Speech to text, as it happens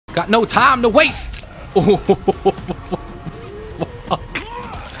Got no time to waste. Oh, fuck.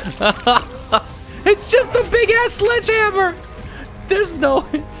 It's just a big ass sledgehammer. There's no,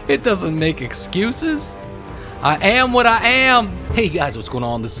 it doesn't make excuses. I am what I am. Hey guys, what's going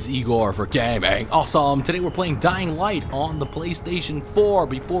on? This is Igor for Gaming Awesome. Today we're playing Dying Light on the PlayStation 4.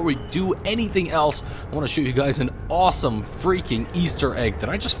 Before we do anything else, I want to show you guys an awesome freaking Easter egg that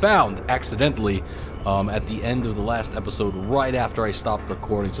I just found accidentally at the end of the last episode, right after I stopped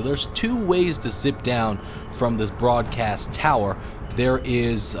recording. So there's two ways to zip down from this broadcast tower. There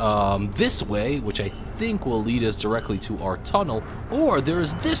is this way, which I think will lead us directly to our tunnel, or there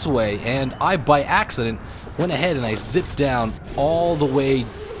is this way, and I, by accident, went ahead and I zipped down all the way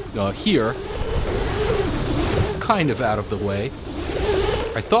here, kind of out of the way.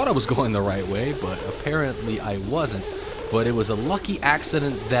 I thought I was going the right way, but apparently I wasn't. But it was a lucky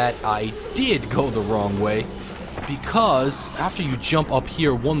accident that I did go the wrong way, because after you jump up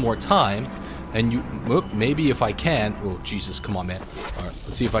here one more time, and you, maybe if I can, oh Jesus, come on man. Alright,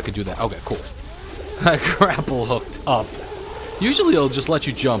 let's see if I can do that. Okay, cool. I grapple hooked up. Usually it'll just let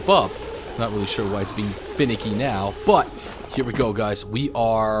you jump up. Not really sure why it's being finicky now, but here we go guys. We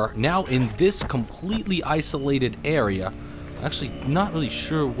are now in this completely isolated area. Actually not really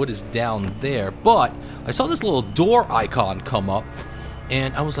sure what is down there, but I saw this little door icon come up,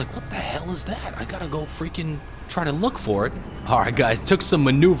 and I was like, what the hell is that? I gotta go freaking try to look for it. Alright guys, took some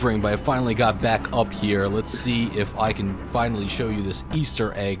maneuvering, but I finally got back up here. Let's see if I can finally show you this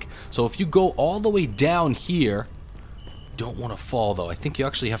Easter egg. So if you go all the way down here, don't want to fall though. I think you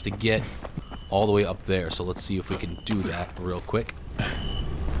actually have to get all the way up there. So let's see if we can do that real quick.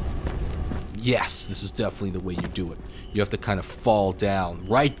 Yes, this is definitely the way you do it. You have to kind of fall down.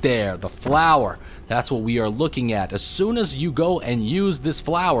 Right there, the flower. That's what we are looking at. As soon as you go and use this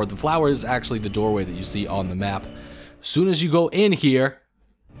flower, the flower is actually the doorway that you see on the map. As soon as you go in here,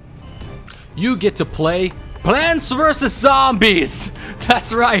 you get to play Plants vs. Zombies.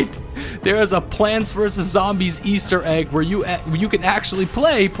 That's right. There is a Plants vs. Zombies Easter egg where you can actually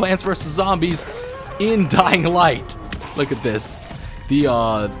play Plants vs. Zombies in Dying Light. Look at this.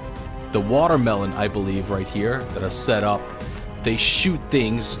 The watermelon, I believe, right here that are set up, they shoot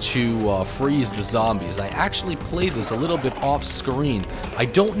things to freeze the zombies. I actually played this a little bit off screen. I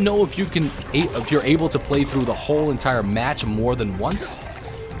don't know if you're able to play through the whole entire match more than once.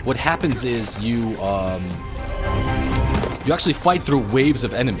 What happens is you actually fight through waves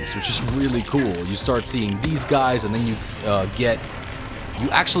of enemies, which is really cool. You start seeing these guys, and then you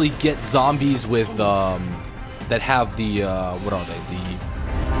actually get zombies with that have the what are they?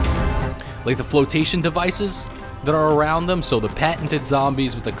 Like the flotation devices that are around them. So the patented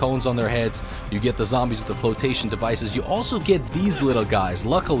zombies with the cones on their heads, you get the zombies with the flotation devices. You also get these little guys.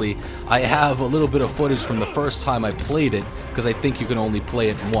 Luckily, I have a little bit of footage from the first time I played it, because I think you can only play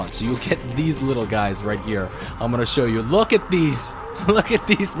it once. So you'll get these little guys right here. I'm gonna show you. Look at these. Look at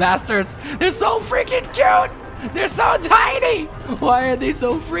these bastards. They're so freaking cute. They're so tiny. Why are they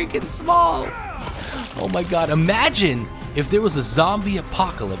so freaking small? Oh my god. Imagine if there was a zombie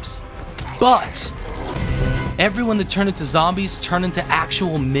apocalypse, but everyone that turned into zombies turned into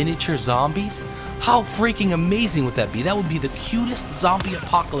actual miniature zombies. How freaking amazing would that be? That would be the cutest zombie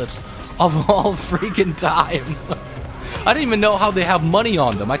apocalypse of all freaking time. I don't even know how they have money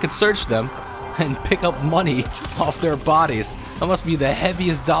on them. I could search them and pick up money off their bodies. That must be the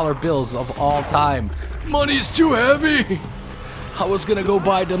heaviest dollar bills of all time. Money's too heavy. I was gonna go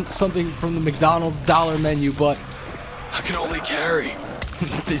buy them something from the McDonald's dollar menu, but I can only carry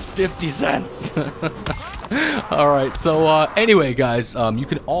these 50 cents. Alright, so anyway guys, you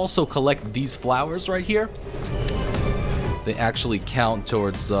can also collect these flowers right here. They actually count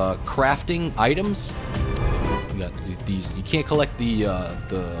towards crafting items. You got these. You can't collect the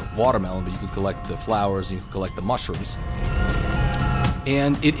watermelon, but you can collect the flowers, and you can collect the mushrooms.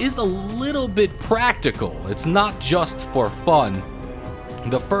 And it is a little bit practical. It's not just for fun.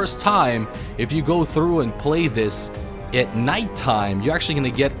 The first time, if you go through and play this at nighttime, you're actually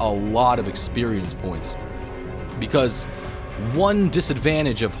going to get a lot of experience points, because one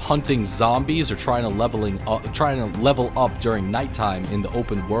disadvantage of hunting zombies or trying to level up during nighttime in the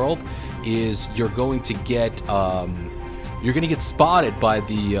open world is you're going to get spotted by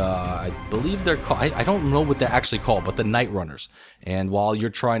the I believe they're called, I don't know what they're actually called, but the night runners. And while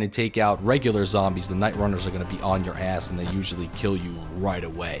you're trying to take out regular zombies, the night runners are going to be on your ass, and they usually kill you right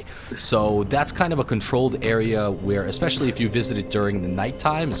away. So that's kind of a controlled area where, especially if you visit it during the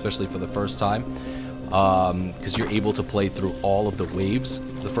nighttime, especially for the first time, because you're able to play through all of the waves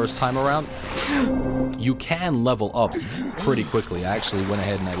the first time around. You can level up pretty quickly. I actually went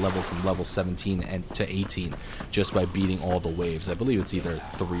ahead and I leveled from level 17 to 18 just by beating all the waves. I believe it's either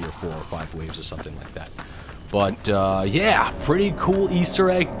 3 or 4 or 5 waves or something like that. But yeah, pretty cool Easter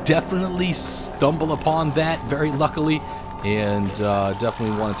egg. Definitely stumbled upon that very luckily, and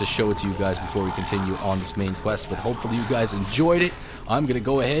definitely wanted to show it to you guys before we continue on this main quest. But hopefully you guys enjoyed it. I'm gonna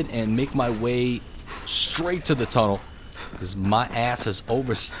go ahead and make my way straight to the tunnel, because my ass has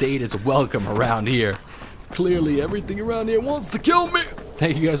overstayed its welcome around here. Clearly everything around here wants to kill me.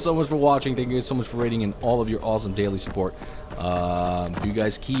 Thank you guys so much for watching. Thank you guys so much for rating and all of your awesome daily support. If you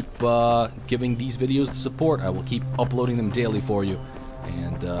guys keep giving these videos the support, I will keep uploading them daily for you.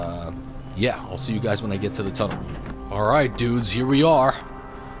 And yeah, I'll see you guys when I get to the tunnel. Alright dudes, here we are.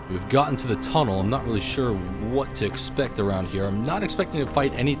 We've gotten to the tunnel. I'm not really sure what to expect around here. I'm not expecting to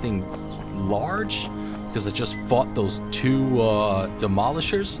fight anything large, because I just fought those 2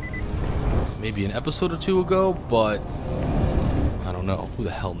 demolishers maybe an episode or 2 ago, but I don't know. Who the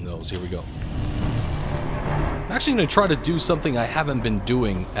hell knows? Here we go. I'm actually going to try to do something I haven't been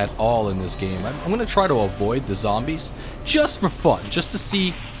doing at all in this game. I'm going to try to avoid the zombies just for fun, just to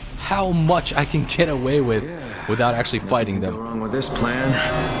see how much I can get away with without actually fighting them. Nothing can go wrong with this plan.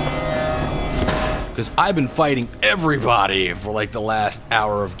 Because I've been fighting everybody for like the last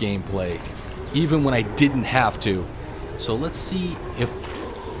hour of gameplay, even when I didn't have to. So let's see if,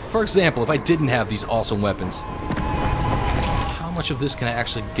 for example, if I didn't have these awesome weapons, how much of this can I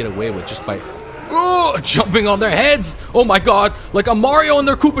actually get away with just by jumping on their heads? Oh my god, like a Mario and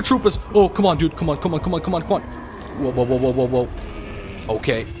their Koopa Troopas. Oh, come on, dude, come on, come on, come on, come on, come on. Whoa, whoa, whoa, whoa, whoa, whoa.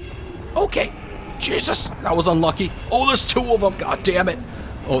 Okay. Okay. Jesus, that was unlucky. Oh, there's 2 of them. God damn it.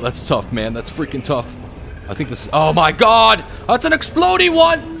 Oh, that's tough, man. That's freaking tough. I think this is... Oh, my God. That's an explodey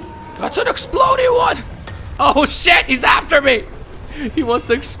one. That's an explodey one. Oh, shit. He's after me. He wants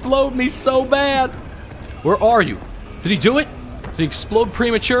to explode me so bad. Where are you? Did he do it? Did he explode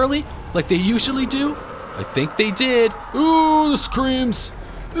prematurely like they usually do? I think they did. Ooh, the screams.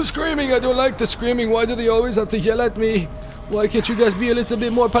 The screaming. I don't like the screaming. Why do they always have to yell at me? Why can't you guys be a little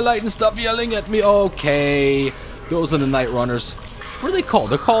bit more polite and stop yelling at me? Okay. Those are the Night Runners. What are they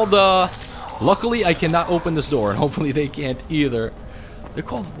called? They're called, luckily I cannot open this door, and hopefully they can't either. They're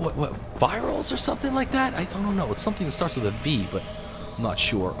called, what, virals or something like that? I don't know. It's something that starts with a V, but I'm not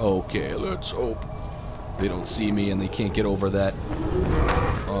sure. Okay, let's hope they don't see me and they can't get over that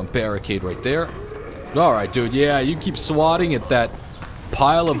barricade right there. Alright, dude, yeah, you keep swatting at that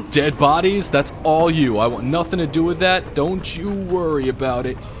pile of dead bodies. That's all you. I want nothing to do with that. Don't you worry about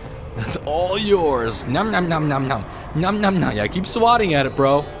it. That's all yours. Nom nom nom nom nom. Nom nom nom. Yeah, keep swatting at it,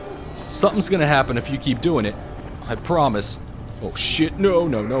 bro. Something's gonna happen if you keep doing it. I promise. Oh shit, no,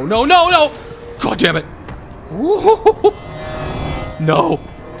 no, no, no, no, no! God damn it. No.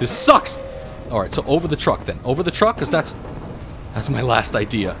 This sucks. Alright, so over the truck then. Over the truck, because that's my last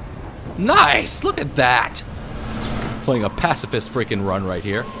idea. Nice! Look at that. Playing a pacifist freaking run right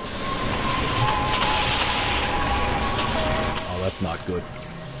here. Oh, that's not good.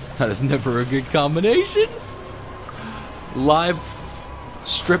 That is never a good combination. Live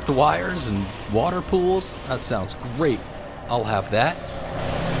stripped wires and water pools. That sounds great. I'll have that.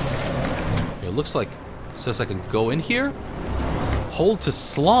 It looks like it says I can go in here. Hold to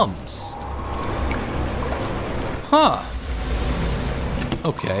slums. Huh.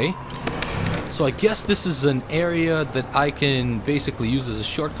 Okay. So I guess this is an area that I can basically use as a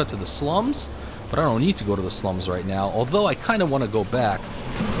shortcut to the slums, but I don't need to go to the slums right now, although I kind of want to go back.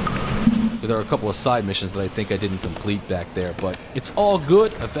 There are a couple of side missions that I think I didn't complete back there, but it's all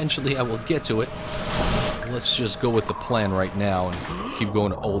good. Eventually I will get to it. Let's just go with the plan right now and keep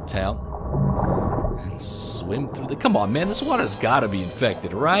going to Old Town. And swim through the... Come on, man, this water's gotta be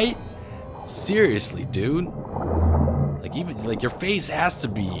infected, right? Seriously, dude. Like, even, like, your face has to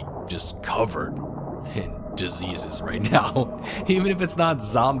be just covered in diseases right now. Even if it's not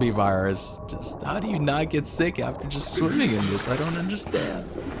zombie virus. Just, how do you not get sick after just swimming in this? I don't understand.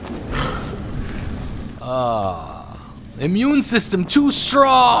 Immune system too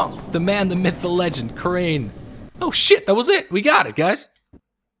strong! The man, the myth, the legend, Crane. Oh shit, that was it. We got it, guys.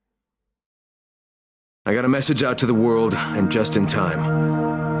 I got a message out to the world, and just in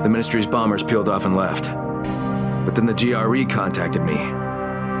time. The Ministry's bombers peeled off and left. But then the GRE contacted me.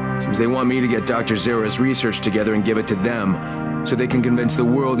 Seems they want me to get Dr. Zera's research together and give it to them, so they can convince the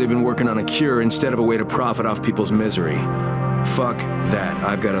world they've been working on a cure instead of a way to profit off people's misery. Fuck that.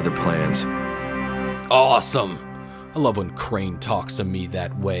 I've got other plans. Awesome. I love when Crane talks to me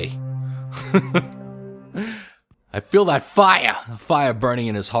that way. I feel that fire burning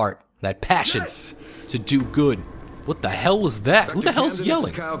in his heart. That passion to do good. What the hell was that? Who the hell's yelling?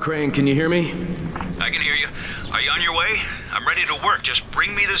 This is Kyle Crane. Can you hear me? I can hear you. Are you on your way? I'm ready to work. Just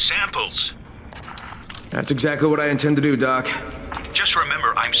bring me the samples. That's exactly what I intend to do, Doc. Just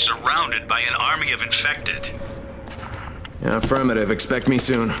remember, I'm surrounded by an army of infected. Yeah, affirmative. Expect me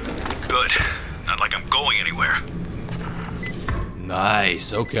soon. Good. Not like I'm going anywhere.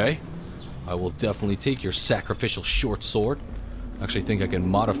 Nice, okay. I will definitely take your sacrificial short sword. Actually, I think I can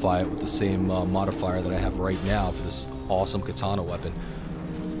modify it with the same modifier that I have right now for this awesome katana weapon.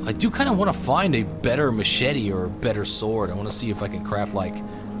 I do kind of want to find a better machete or a better sword. I want to see if I can craft, like,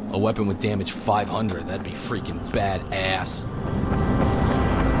 a weapon with damage 500. That'd be freaking badass.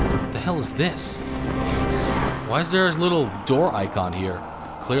 What the hell is this? Why is there a little door icon here?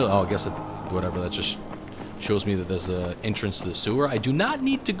 Clearly, oh, I guess it, whatever, that just shows me that there's an entrance to the sewer. I do not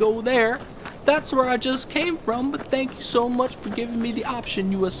need to go there. That's where I just came from, but thank you so much for giving me the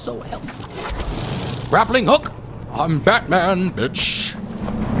option. You are so helpful. Grappling hook! I'm Batman, bitch.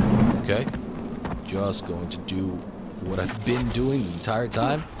 Okay. Just going to do what I've been doing the entire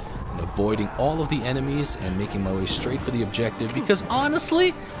time and avoiding all of the enemies and making my way straight for the objective, because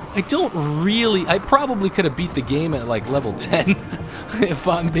honestly, I probably could have beat the game at like level 10 if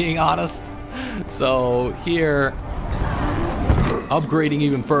I'm being honest. So here, upgrading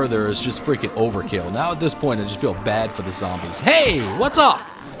even further is just freaking overkill. Now at this point, I just feel bad for the zombies. Hey, what's up?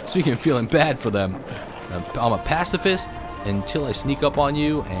 Speaking of feeling bad for them, I'm a pacifist until I sneak up on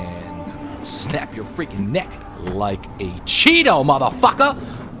you and snap your freaking neck like a Cheeto, motherfucker!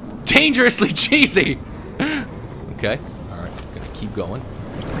 Dangerously cheesy! Okay, alright, gonna keep going.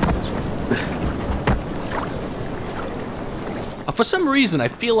 For some reason, I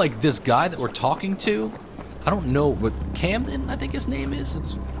feel like this guy that we're talking to, I don't know what, Camden, I think his name is?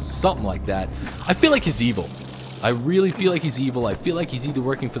 It's something like that. I feel like he's evil. I really feel like he's evil. I feel like he's either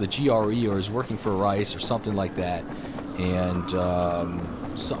working for the GRE or he's working for Rice or something like that. And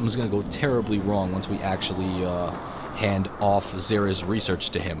something's gonna go terribly wrong once we actually hand off Zera's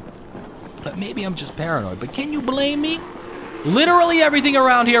research to him. But maybe I'm just paranoid. But can you blame me? Literally everything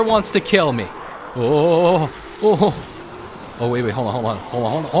around here wants to kill me. Oh, wait, hold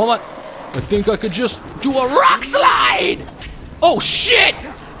on. I think I could just do a rock slide! Oh, shit!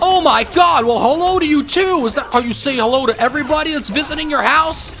 Oh my god, well, hello to you too! Are you saying hello to everybody that's visiting your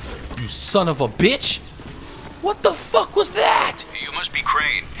house? You son of a bitch! What the fuck was that? You must be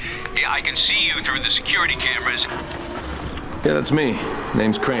Crane. Yeah, I can see you through the security cameras. Yeah, that's me.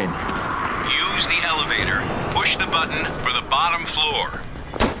 Name's Crane. Use the elevator. Push the button for the bottom floor.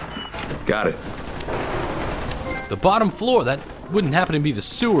 Got it. The bottom floor? That wouldn't happen to be the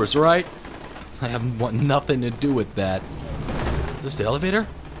sewers, right? I want nothing to do with that. Is this the elevator?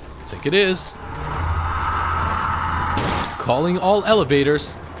 I think it is. Calling all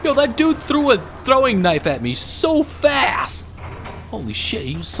elevators. Yo, that dude threw a throwing knife at me so fast! Holy shit,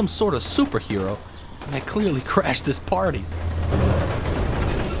 he was some sort of superhero. And I clearly crashed this party.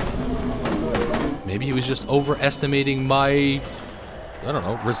 Maybe he was just overestimating my, I don't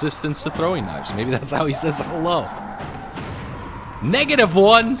know, resistance to throwing knives. Maybe that's how he says hello.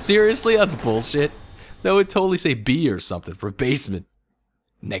 -1? Seriously? That's bullshit. That would totally say B or something for basement.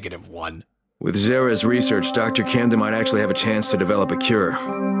 -1. With Zera's research, Dr. Camden might actually have a chance to develop a cure.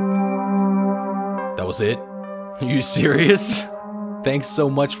 That was it? Are you serious? Thanks so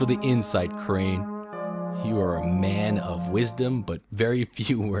much for the insight, Crane. You are a man of wisdom, but very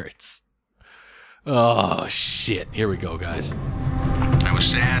few words. Oh, shit. Here we go, guys. I was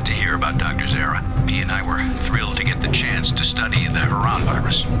sad to hear about Dr. Zera. He and I were thrilled to get the chance to study the Haran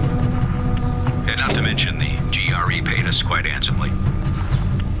virus. And not to mention the GRE paid us quite handsomely.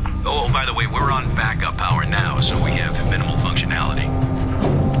 Oh, by the way, we're on backup power now, so we have minimal functionality.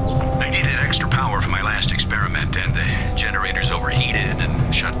 I needed extra power for my last experiment, and the generators overheated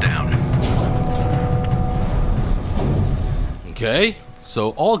and shut down. Okay, so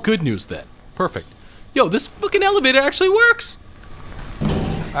all good news then. Perfect. Yo, this fucking elevator actually works!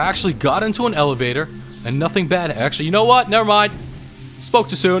 I actually got into an elevator, and nothing bad. Actually, you know what? Never mind. Spoke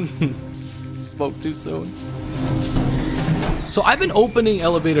too soon. Spoke too soon. So I've been opening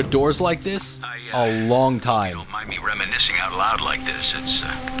elevator doors like this a long time. Don't mind me reminiscing out loud like this. It's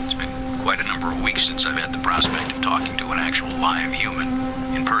been quite a number of weeks since I've had the prospect of talking to an actual live human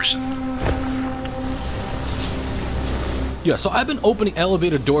in person. Yeah, so I've been opening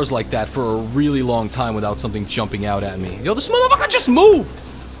elevator doors like that for a really long time without something jumping out at me. Yo, this motherfucker just moved!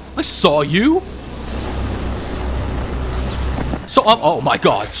 I saw you! So oh my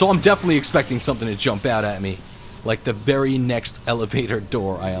god, so I'm definitely expecting something to jump out at me. Like the very next elevator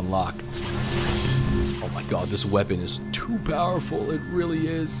door I unlock. Oh my god, this weapon is too powerful, it really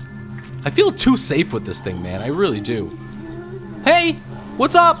is. I feel too safe with this thing, man. I really do. Hey,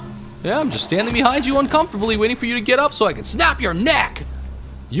 what's up? Yeah, I'm just standing behind you uncomfortably, waiting for you to get up so I can snap your neck.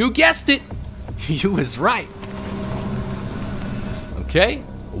 You guessed it. You was right. Okay,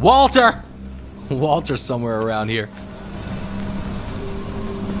 Walter. Walter's somewhere around here.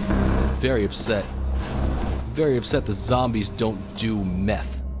 Very upset. Very upset the zombies don't do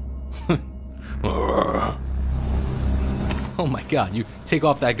meth. Oh my god, you take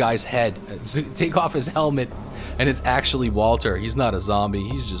off that guy's head, take off his helmet, and it's actually Walter. He's not a zombie,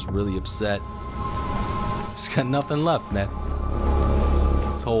 he's just really upset. He's got nothing left, man.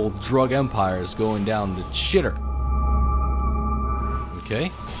 This whole drug empire is going down the shitter.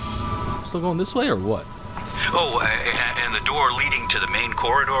 Okay. Still going this way or what? Oh, and the door leading to the main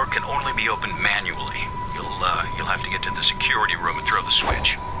corridor can only be opened manually. You'll have to get to the security room and throw the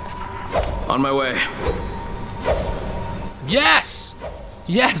switch. On my way. Yes!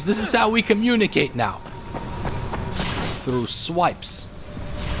 Yes, this is how we communicate now. Through swipes.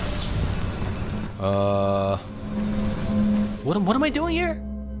 What am I doing here?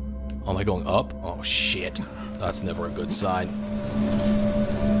 Oh, am I going up? Oh, shit. That's never a good sign.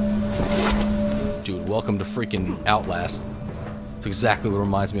 Dude, welcome to freaking Outlast. It's exactly what it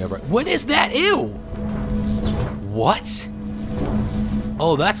reminds me of. What is that? Ew! What?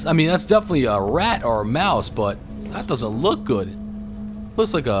 Oh, that's definitely a rat or a mouse, but that doesn't look good.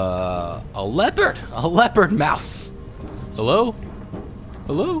 Looks like a leopard. A leopard mouse. Hello?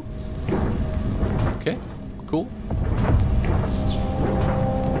 Hello? Okay, cool.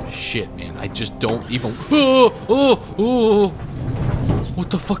 Shit, man, I just don't even... Oh! What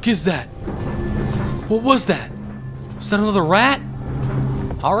the fuck is that? What was that? Was that another rat?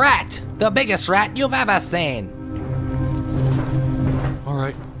 A rat! The biggest rat you've ever seen!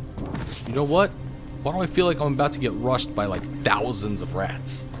 Alright. You know what? Why do I feel like I'm about to get rushed by like thousands of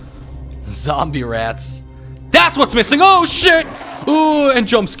rats? Zombie rats. That's what's missing! Oh shit! Oh, and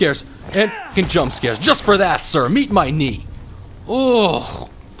jump scares. And jump scares. Just for that, sir. Meet my knee. Oh,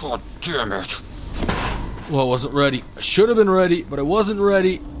 god damn it. Well, I wasn't ready. I should have been ready, but I wasn't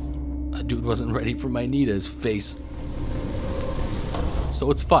ready. That dude wasn't ready for my knee to his face.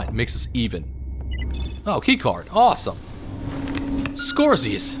 So it's fine. It makes us even. Oh, key card. Awesome.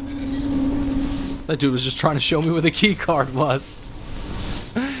 Scoresies. That dude was just trying to show me where the key card was.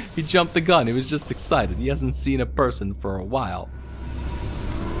 He jumped the gun. He was just excited. He hasn't seen a person for a while.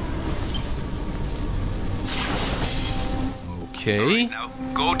 Okay. Right, now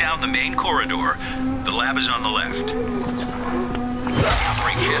go down the main corridor. The lab is on the left.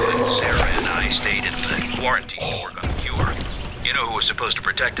 Bring in, Sarah and I stayed in the quarantine to work on the cure. You know who was supposed to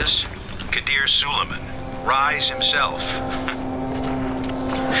protect us? Kadir Suleiman. Rise himself.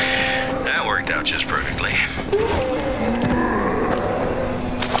 That worked out just perfectly.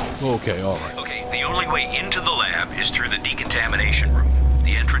 Okay, alright. Okay, the only way into the lab is through the decontamination room.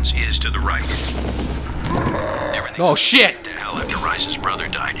 The entrance is to the right. Oh shit! To hell after Rice's brother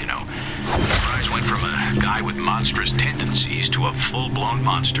died, you know. Rice went from a guy with monstrous tendencies to a full-blown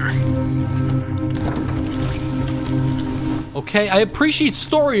monster. Okay, I appreciate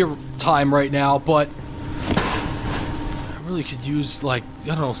story time right now, but I really could use, like, I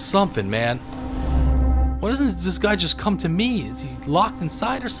don't know, something, man. Why doesn't this guy just come to me? Is he locked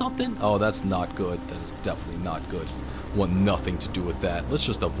inside or something? Oh, that's not good. That is definitely not good. Want nothing to do with that. Let's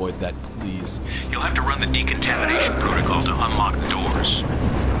just avoid that, please. You'll have to run the decontamination protocol to unlock the doors.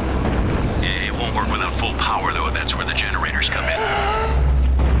 It won't work without full power, though. That's where the generators come in.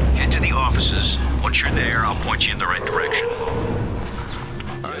 Head to the offices. Once you're there, I'll point you in the right direction.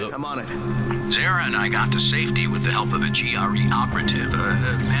 All right, I'm on it. Zara and I got to safety with the help of a GRE operative, a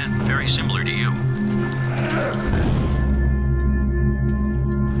man very similar to you.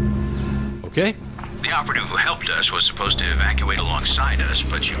 Okay. The operative who helped us was supposed to evacuate alongside us,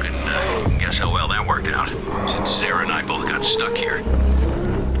 but you can guess how well that worked out, since Zara and I both got stuck here.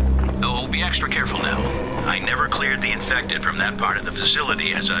 Oh, be extra careful now. I never cleared the infected from that part of the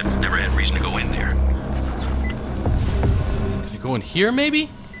facility, as I've never had reason to go in there. Can I go in here, maybe?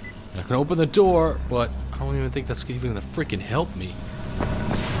 I can open the door, but I don't even think that's even gonna freaking help me.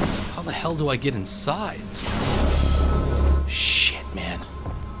 How the hell do I get inside? Shit, man.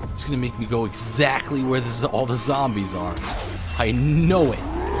 It's gonna make me go exactly where all the zombies are. I know it.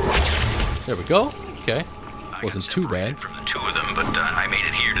 There we go. Okay. Wasn't too bad. From the two of them, but I made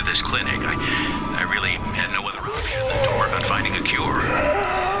it here to this clinic. I really had no other option than to work on finding a cure.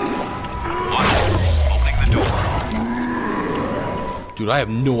 Opening the door. Dude, I have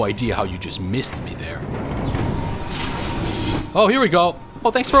no idea how you just missed me there. Oh, here we go. Oh,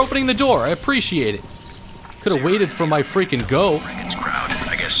 thanks for opening the door. I appreciate it. Could have waited for my freaking go. It's crowded.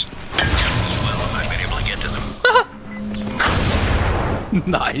 I guess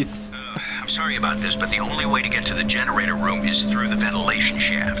Nice. I'm sorry about this, but the only way to get to the generator room is through the ventilation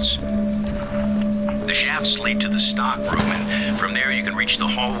shafts. The shafts lead to the stock room, and from there you can reach the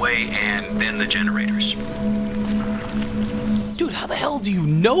hallway and then the generators. Dude, how the hell do you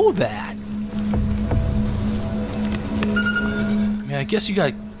know that? I mean, I guess you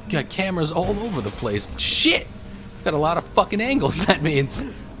got cameras all over the place. Shit! Got a lot of fucking angles, that means.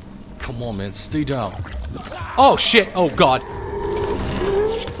 Come on, man, stay down. Oh, shit! Oh, God.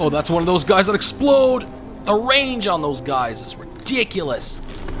 Oh, that's one of those guys that explode! A range on those guys is ridiculous.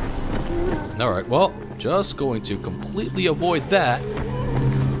 Alright, well, just going to completely avoid that.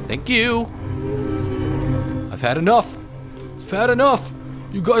 Thank you. I've had enough. I've had enough.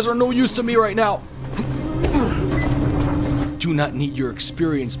 You guys are no use to me right now. Do not need your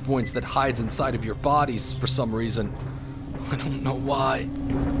experience points that hides inside of your bodies for some reason. I don't know why.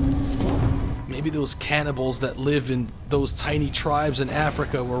 Maybe those cannibals that live in those tiny tribes in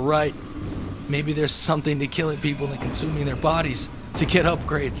Africa were right. Maybe there's something to killing people and consuming their bodies to get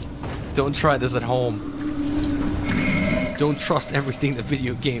upgrades. Don't try this at home. Don't trust everything the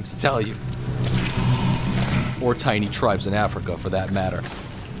video games tell you. Or tiny tribes in Africa, for that matter.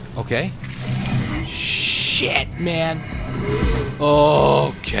 Okay. Shit, man.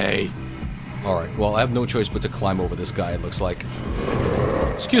 Okay. Alright, well, I have no choice but to climb over this guy, it looks like.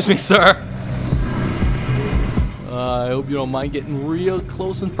 Excuse me, sir. I hope you don't mind getting real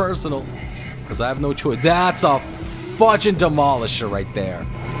close and personal. Because I have no choice. That's a fudging demolisher right there.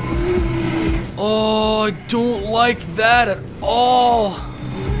 Oh, I don't like that at all.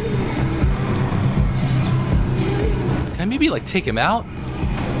 Can I maybe, like, take him out?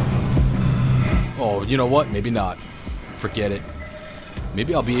 Oh, you know what? Maybe not. Forget it.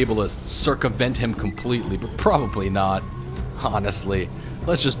 Maybe I'll be able to circumvent him completely, but probably not. Honestly.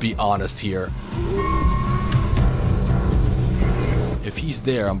 Let's just be honest here. If he's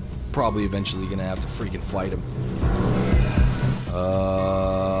there, I'm probably eventually gonna have to freaking fight him.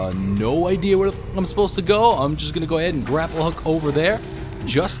 No idea where I'm supposed to go. I'm just gonna go ahead and grapple hook over there,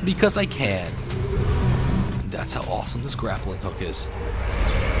 just because I can. That's how awesome this grappling hook is.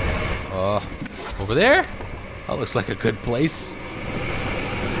 Over there? That looks like a good place.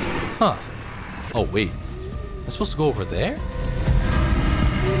 Huh. Oh, wait. Am I supposed to go over there?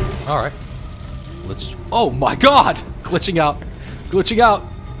 Alright. Let's... Oh, my God! Glitching out. Glitching out.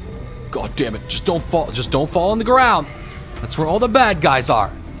 God damn it. Just don't fall. Just don't fall on the ground. That's where all the bad guys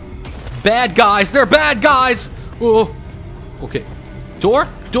are. Bad guys. They're bad guys. Oh. Okay. Door?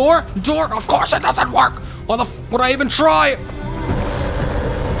 Door? Door? Of course it doesn't work. Why the f would I even try?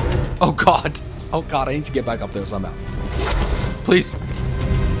 Oh, God. Oh, God. I need to get back up there somehow. Please.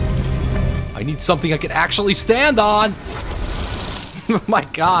 I need something I can actually stand on. Oh, my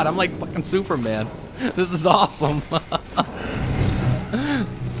God. I'm like fucking Superman. This is awesome.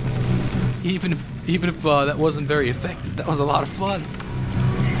 Even if that wasn't very effective, that was a lot of fun.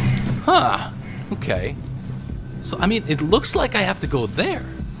 Huh. Okay. So, I mean, it looks like I have to go there.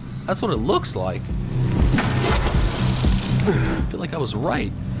 That's what it looks like. I feel like I was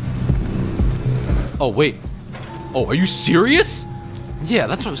right. Oh, wait. Oh, are you serious? Yeah,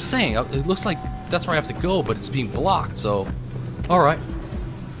 that's what I was saying. It looks like that's where I have to go, but it's being blocked, so... Alright.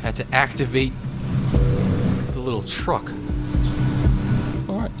 I had to activate the little truck.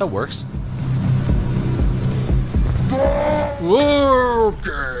 Alright, that works. Okay,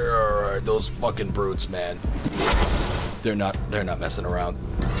 alright, those fucking brutes, man. They're not messing around.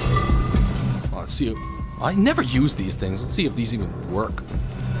 Let's see. I never use these things. Let's see if these even work.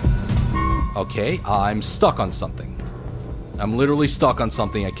 Okay, I'm stuck on something. I'm literally stuck on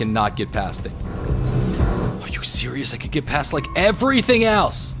something. I cannot get past it. Are you serious? I could get past like everything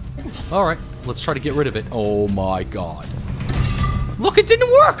else. Alright, let's try to get rid of it. Oh my God. Look, it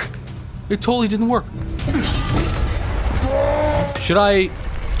didn't work. It totally didn't work. Should I...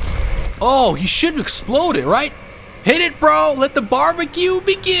 Oh, he should explode it, right? Hit it, bro. Let the barbecue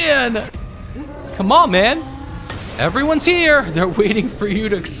begin. Come on, man. Everyone's here. They're waiting for you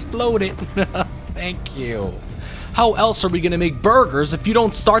to explode it. Thank you. How else are we going to make burgers if you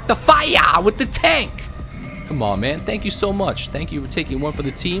don't start the fire with the tank? Come on, man. Thank you so much. Thank you for taking one for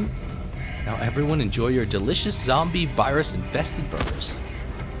the team. Now, everyone enjoy your delicious zombie virus-infested burgers.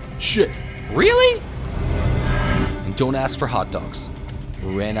 Shit. Really? And don't ask for hot dogs.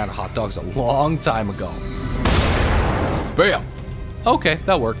 We ran out of hot dogs a long time ago. Bam. Okay,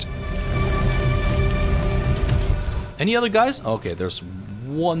 that worked. Any other guys? Okay, there's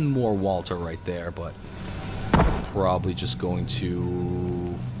one more Walter right there, but probably just going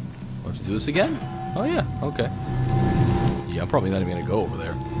to... I have to do this again? Oh yeah, okay. Yeah, I'm probably not even gonna go over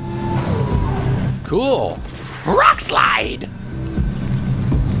there. Cool. Rock slide!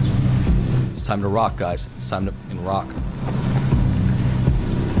 time to rock, guys. It's time to rock.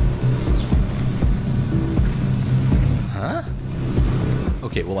 Huh?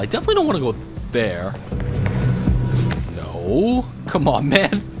 Okay, well, I definitely don't want to go there. No. Come on,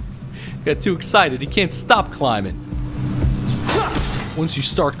 man. Got too excited. He can't stop climbing. Once you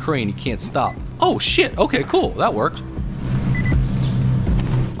start crane, he can't stop. Oh, shit. Okay, cool. That worked.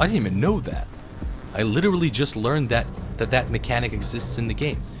 I didn't even know that. I literally just learned that mechanic exists in the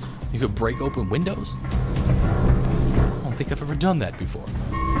game. You could break open windows? I don't think I've ever done that before.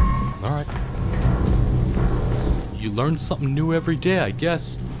 Alright. You learn something new every day, I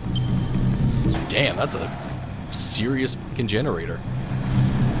guess. Damn, that's a serious fucking generator.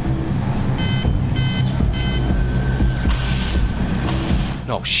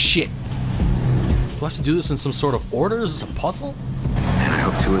 Oh, shit. Do I have to do this in some sort of order? Is this a puzzle? Man, I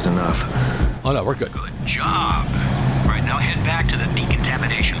hope 2 is enough. Oh, no, we're good. Good job. Right, now head back to the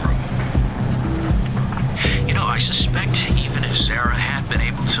decontamination room. You know, I suspect even if Zara had been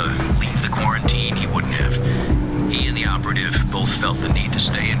able to leave the quarantine, he wouldn't have. He and the operative both felt the need to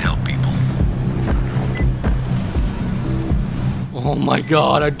stay and help people. Oh my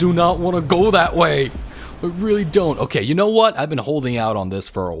god, I do not want to go that way. I really don't. Okay, you know what? I've been holding out on this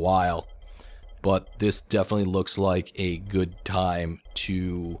for a while. But this definitely looks like a good time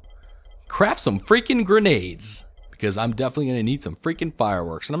to craft some freaking grenades. Because I'm definitely going to need some freaking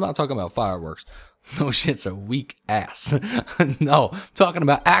fireworks. And I'm not talking about fireworks. No shit's a weak ass. No, I'm talking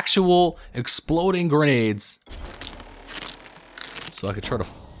about actual exploding grenades. So I could try to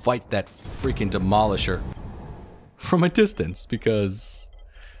fight that freaking demolisher from a distance. Because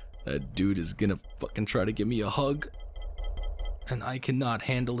that dude is going to fucking try to give me a hug. And I cannot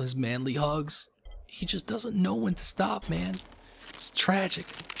handle his manly hugs. He just doesn't know when to stop, man. It's tragic.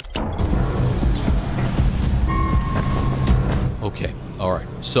 Okay, alright.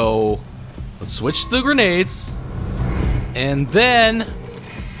 So, let's switch the grenades. And then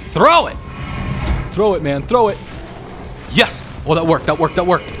throw it! Throw it, man, throw it. Yes! Oh, that worked, that worked, that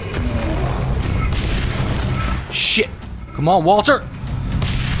worked. Shit. Come on, Walter.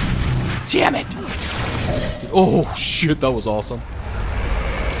 Damn it. Oh, shit, that was awesome.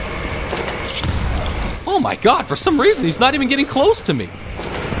 Oh my god, for some reason, he's not even getting close to me.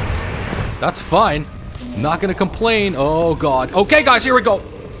 That's fine. I'm not gonna complain. Oh god. Okay, guys, here we go.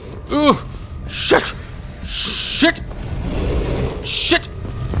 Ugh. Shit. Shit. Shit.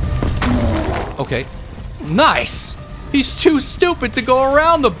 Okay. Nice. He's too stupid to go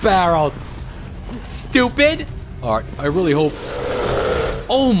around the barrel. Stupid. Alright, I really hope.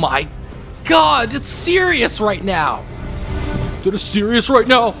 Oh my god, it's serious right now. It is serious right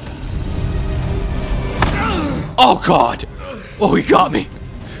now. Oh god. Oh, he got me.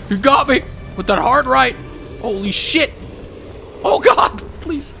 He got me with that hard right. Holy shit. Oh god,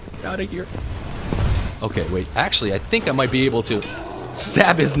 please get out of here. Okay, wait. Actually, I think I might be able to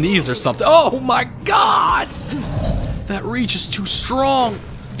stab his knees or something. Oh my god. That reach is too strong.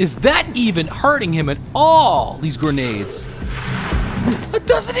 Is that even hurting him at all, these grenades? It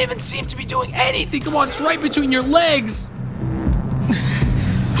doesn't even seem to be doing anything. Come on, it's right between your legs.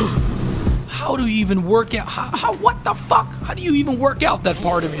 How do you even work out? What the fuck? How do you even work out that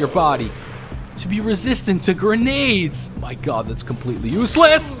part of your body to be resistant to grenades? My god, that's completely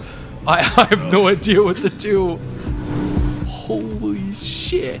useless. I have no idea what to do. Holy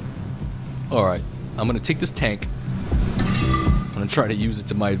shit. Alright, I'm gonna take this tank. I'm gonna try to use it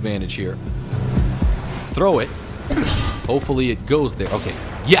to my advantage here. Throw it. Hopefully it goes there. Okay.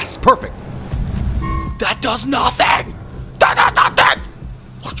 Yes, perfect. That does nothing. That does nothing.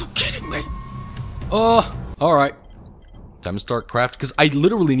 Are you kidding me? Alright. Time to start craft, because I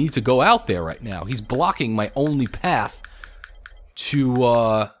literally need to go out there right now. He's blocking my only path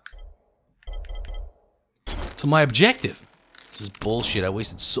to my objective. This is bullshit. I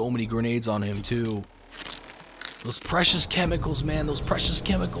wasted so many grenades on him, too. Those precious chemicals, man. Those precious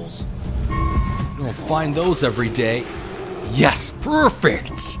chemicals. You don't find those every day. Yes,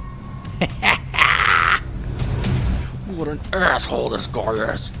 perfect. What an asshole this guy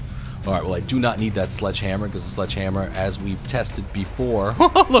is. Alright, well, I do not need that sledgehammer, because the sledgehammer, as we've tested before...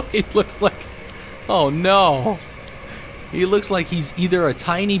 Look, he looks like... Oh, no. He looks like he's either a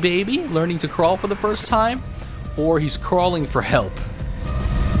tiny baby learning to crawl for the first time, or he's crawling for help.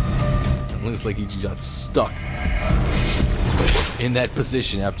 It looks like he just got stuck in that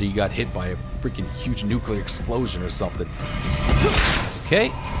position after he got hit by a freaking huge nuclear explosion or something.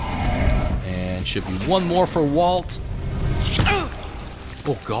 Okay. And should be one more for Walt.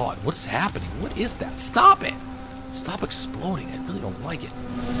 Oh god, what is happening? What is that? Stop it! Stop exploding. I really don't like it.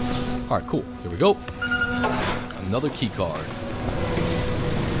 Alright, cool. Here we go. Another key card.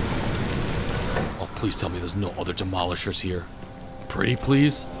 Please tell me there's no other demolishers here. Pretty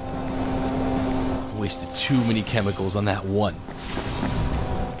please? Wasted too many chemicals on that one.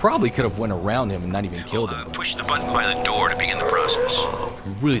 Probably could have went around him and not even killed him. Push the button by the door to begin the process.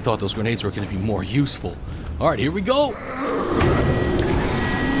 I really thought those grenades were going to be more useful. Alright, here we go.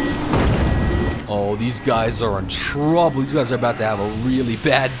 Oh, these guys are in trouble. These guys are about to have a really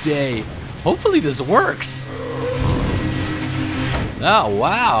bad day. Hopefully this works. Oh,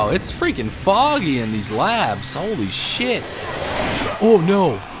 wow. It's freaking foggy in these labs. Holy shit. Oh,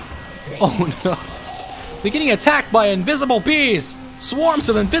 no. Oh, no. They're getting attacked by invisible bees. Swarms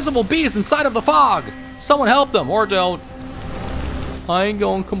of invisible bees inside of the fog. Someone help them, or don't. I ain't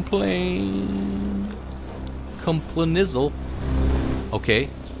gonna complain. Complanizzle. Okay.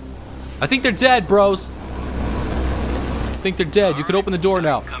 I think they're dead, bros. I think they're dead. You can open the door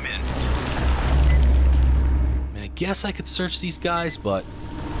now. Come in. I mean, I guess I could search these guys, but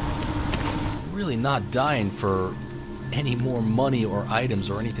I'm really not dying for any more money or items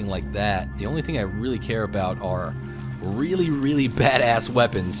or anything like that. The only thing I really care about are really, really badass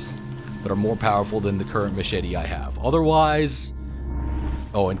weapons that are more powerful than the current machete I have. Otherwise,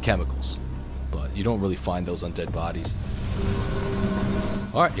 oh, and chemicals. But you don't really find those on dead bodies.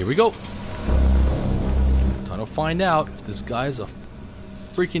 Alright, here we go. Time to find out if this guy's a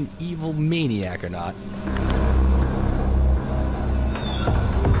freaking evil maniac or not.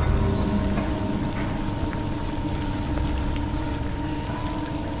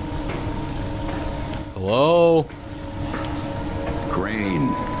 Hello? Crane,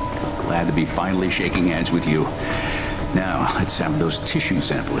 glad to be finally shaking hands with you. Now, let's have those tissue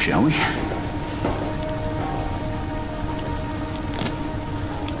samples, shall we?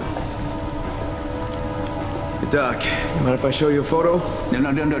 Doc, you mind if I show you a photo?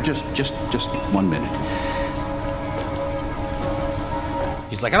 No, just 1 minute.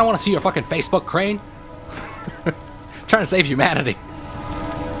 He's like, I don't want to see your fucking Facebook, Crane. Trying to save humanity.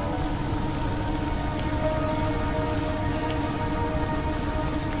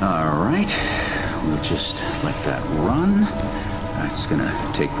 All right, we'll just let that run. That's gonna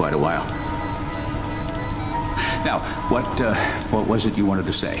take quite a while. Now, what was it you wanted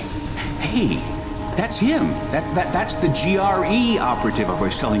to say? Hey, that's him. That's the GRE operative I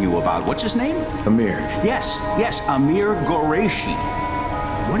was telling you about. What's his name? Amir. Yes, Amir Qureshi.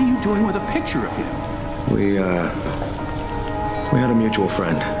 What are you doing with a picture of him? We had a mutual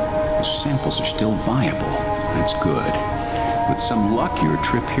friend. Those samples are still viable. That's good. With some luck, your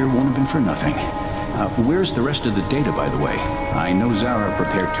trip here won't have been for nothing. Where's the rest of the data, by the way? I know Zara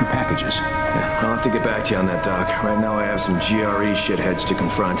prepared 2 packages. Yeah, I'll have to get back to you on that, Doc. Right now I have some GRE shitheads to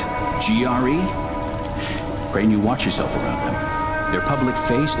confront. GRE? Crane, you watch yourself around them. Their public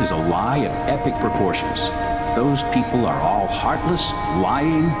face is a lie of epic proportions. Those people are all heartless,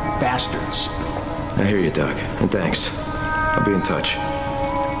 lying bastards. I hear you, Doc, and thanks. I'll be in touch.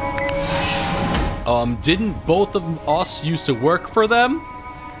 Didn't both of us used to work for them?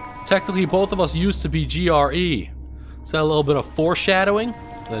 Technically, both of us used to be GRE. Is that a little bit of foreshadowing?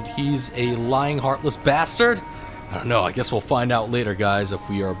 That he's a lying, heartless bastard? I don't know. I guess we'll find out later, guys, if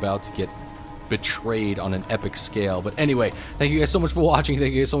we are about to get betrayed on an epic scale. But anyway, thank you guys so much for watching.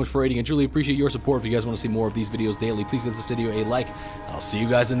 Thank you guys so much for rating. I truly appreciate your support. If you guys want to see more of these videos daily, please give this video a like. I'll see you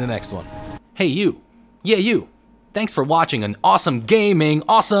guys in the next one. Hey, you. Yeah, you. Thanks for watching an awesome gaming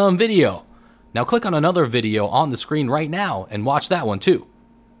awesome video. Now click on another video on the screen right now and watch that one too.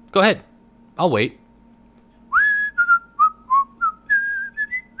 Go ahead. I'll wait.